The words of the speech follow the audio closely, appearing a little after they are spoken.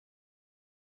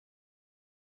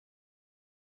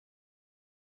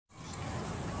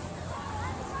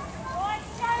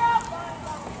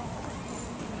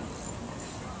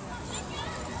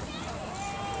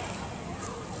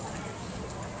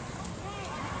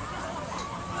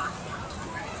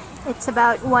It's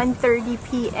about 1:30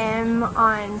 p.m.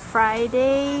 on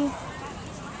Friday,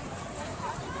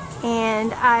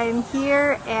 and I'm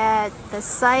here at the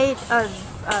site of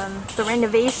the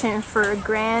renovation for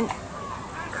Grant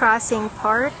Crossing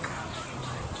Park.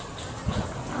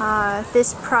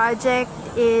 This project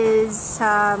is,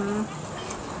 I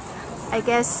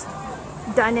guess,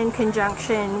 done in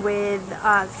conjunction with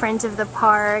Friends of the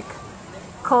Park,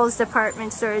 Kohl's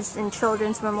Department Stores, and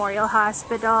Children's Memorial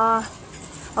Hospital,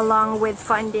 along with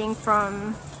funding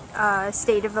from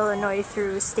state of Illinois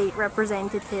through state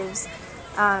representatives,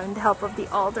 the help of the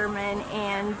aldermen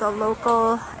and the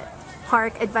local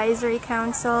park advisory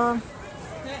council.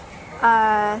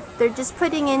 They're just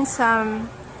putting in some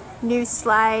new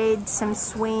slides, some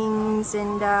swings,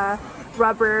 and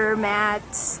rubber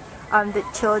mats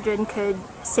that children could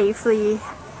safely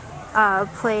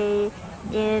play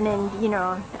in and, you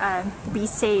know, be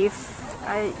safe,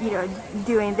 you know,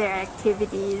 doing their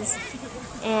activities.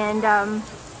 And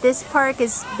this park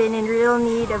has been in real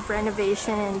need of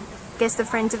renovation, and I guess the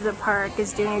Friends of the Park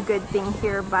is doing a good thing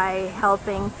here by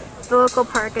helping the local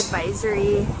park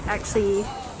advisory actually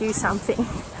do something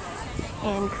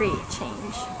and create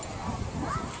change.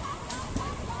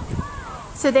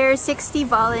 So there are 60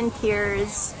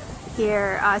 volunteers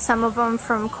here, some of them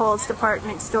from Kohl's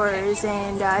Department Stores,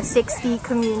 and 60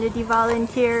 community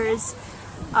volunteers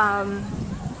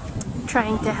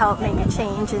trying to help make a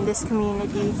change in this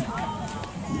community.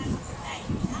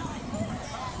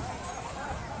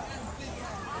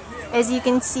 As you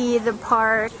can see, the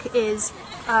park is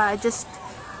just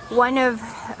one of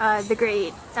the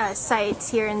great sites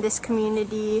here in this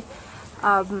community.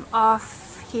 Off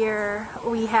here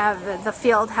we have the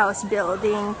Field House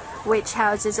building, which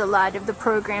houses a lot of the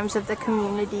programs of the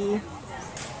community.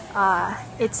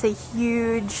 It's a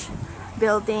huge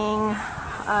building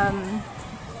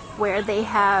where they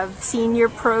have senior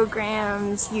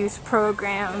programs, youth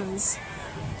programs,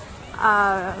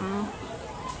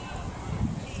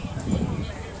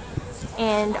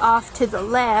 and off to the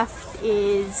left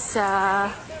is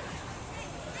the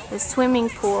swimming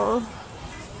pool.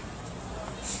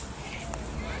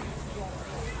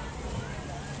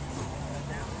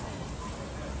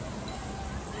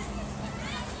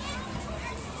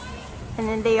 And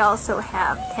then they also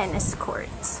have tennis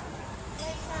courts.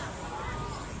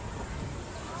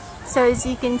 So as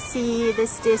you can see,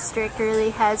 this district really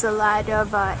has a lot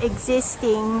of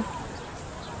existing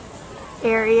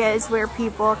areas where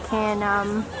people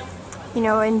can, you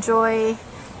know, enjoy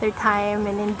their time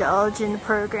and indulge in the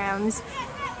programs.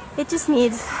 It just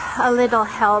needs a little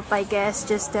help, I guess,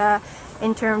 just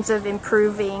in terms of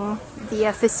improving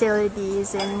the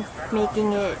facilities and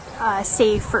making it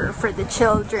safer for the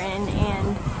children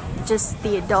and just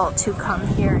the adults who come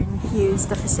here and use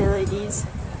the facilities.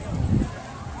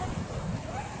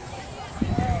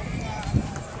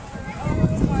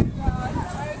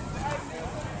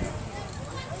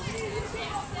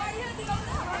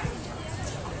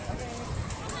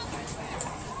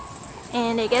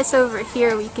 And I guess over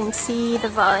here we can see the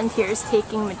volunteers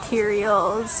taking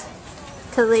materials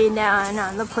to lay down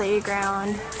on the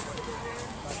playground.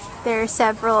 There are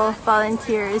several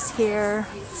volunteers here,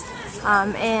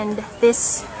 and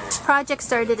this project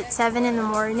started at 7 in the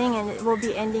morning and it will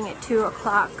be ending at 2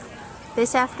 o'clock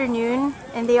this afternoon,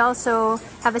 and they also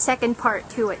have a second part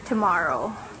to it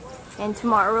tomorrow, and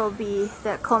tomorrow will be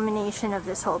the culmination of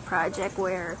this whole project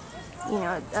where, you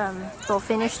know, they'll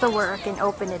finish the work and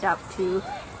open it up to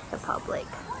the public.